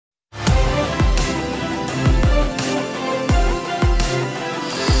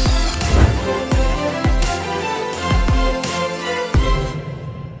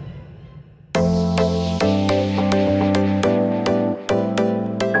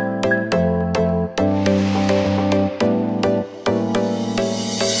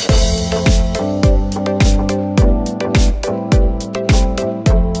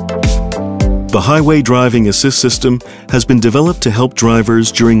The Highway Driving Assist System has been developed to help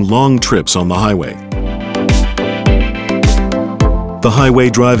drivers during long trips on the highway. The Highway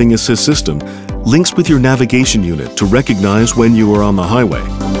Driving Assist System links with your navigation unit to recognize when you are on the highway.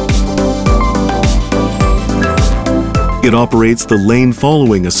 It operates the lane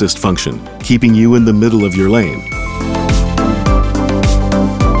following assist function, keeping you in the middle of your lane.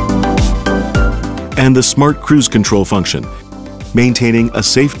 And the smart cruise control function, maintaining a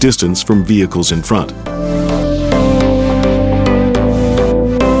safe distance from vehicles in front.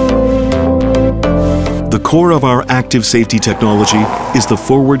 The core of our active safety technology is the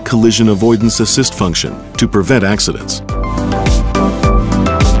forward collision avoidance assist function to prevent accidents.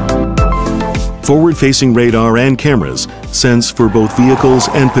 Forward-facing radar and cameras sense for both vehicles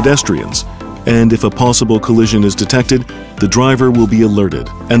and pedestrians, and if a possible collision is detected, the driver will be alerted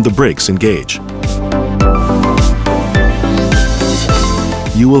and the brakes engage.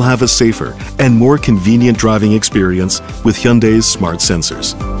 You will have a safer and more convenient driving experience with Hyundai's smart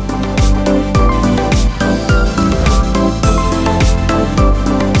sensors.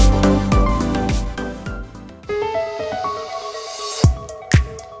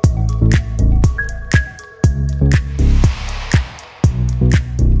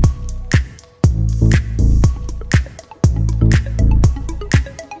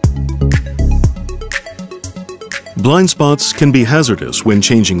 Blind spots can be hazardous when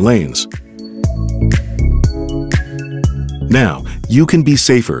changing lanes. Now, you can be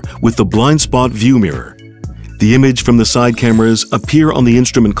safer with the blind spot view mirror. The image from the side cameras appear on the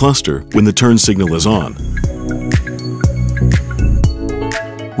instrument cluster when the turn signal is on.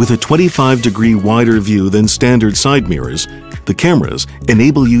 With a 25-degree wider view than standard side mirrors, the cameras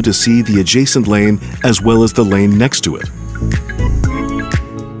enable you to see the adjacent lane as well as the lane next to it.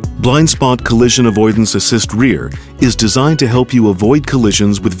 Blind Spot Collision Avoidance Assist Rear is designed to help you avoid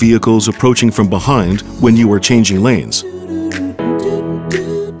collisions with vehicles approaching from behind when you are changing lanes.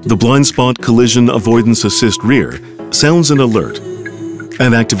 The Blind Spot Collision Avoidance Assist Rear sounds an alert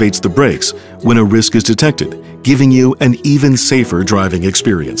and activates the brakes when a risk is detected, giving you an even safer driving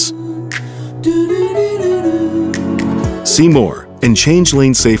experience. See more and change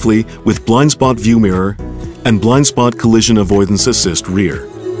lanes safely with Blind Spot View Mirror and Blind Spot Collision Avoidance Assist Rear.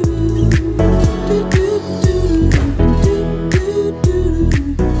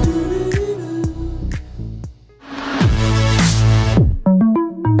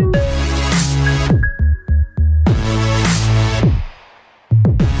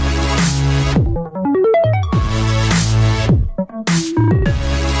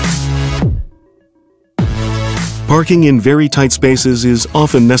 Parking in very tight spaces is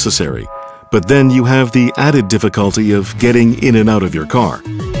often necessary, but then you have the added difficulty of getting in and out of your car.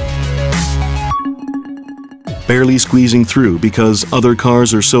 Barely squeezing through because other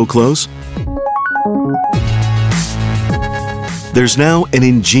cars are so close? There's now an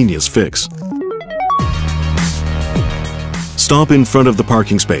ingenious fix. Stop in front of the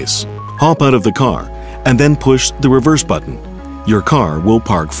parking space, hop out of the car, and then push the reverse button. Your car will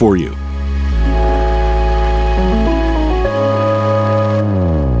park for you.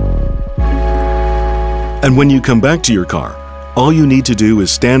 And when you come back to your car, all you need to do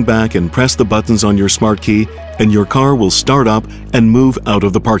is stand back and press the buttons on your smart key, and your car will start up and move out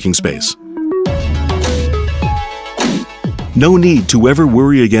of the parking space. No need to ever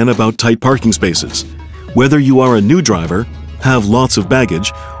worry again about tight parking spaces. Whether you are a new driver, have lots of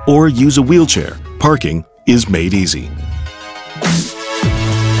baggage, or use a wheelchair, parking is made easy.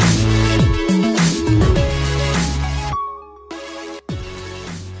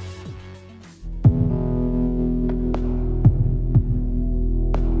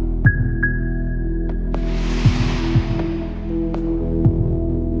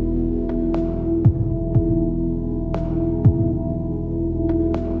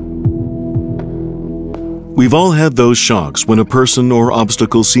 We've all had those shocks when a person or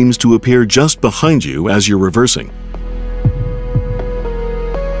obstacle seems to appear just behind you as you're reversing.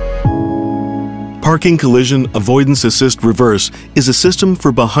 Parking Collision Avoidance Assist Reverse is a system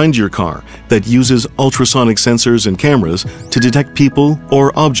for behind your car that uses ultrasonic sensors and cameras to detect people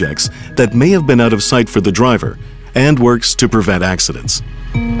or objects that may have been out of sight for the driver and works to prevent accidents.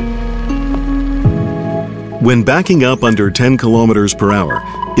 When backing up under 10 kilometers per hour,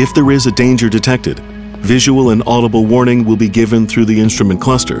 if there is a danger detected, visual and audible warning will be given through the instrument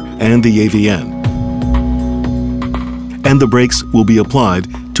cluster and the AVN, and the brakes will be applied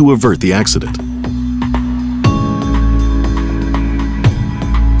to avert the accident.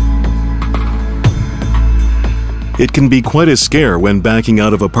 It can be quite a scare when backing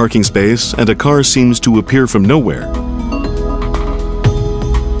out of a parking space and a car seems to appear from nowhere.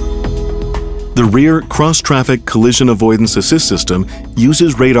 The rear cross-traffic collision avoidance assist system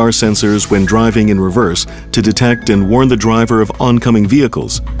uses radar sensors when driving in reverse to detect and warn the driver of oncoming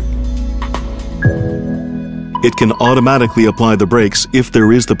vehicles. It can automatically apply the brakes if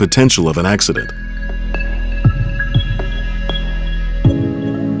there is the potential of an accident.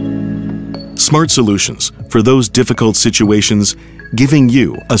 Smart solutions for those difficult situations, giving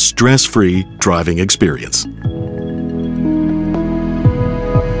you a stress-free driving experience.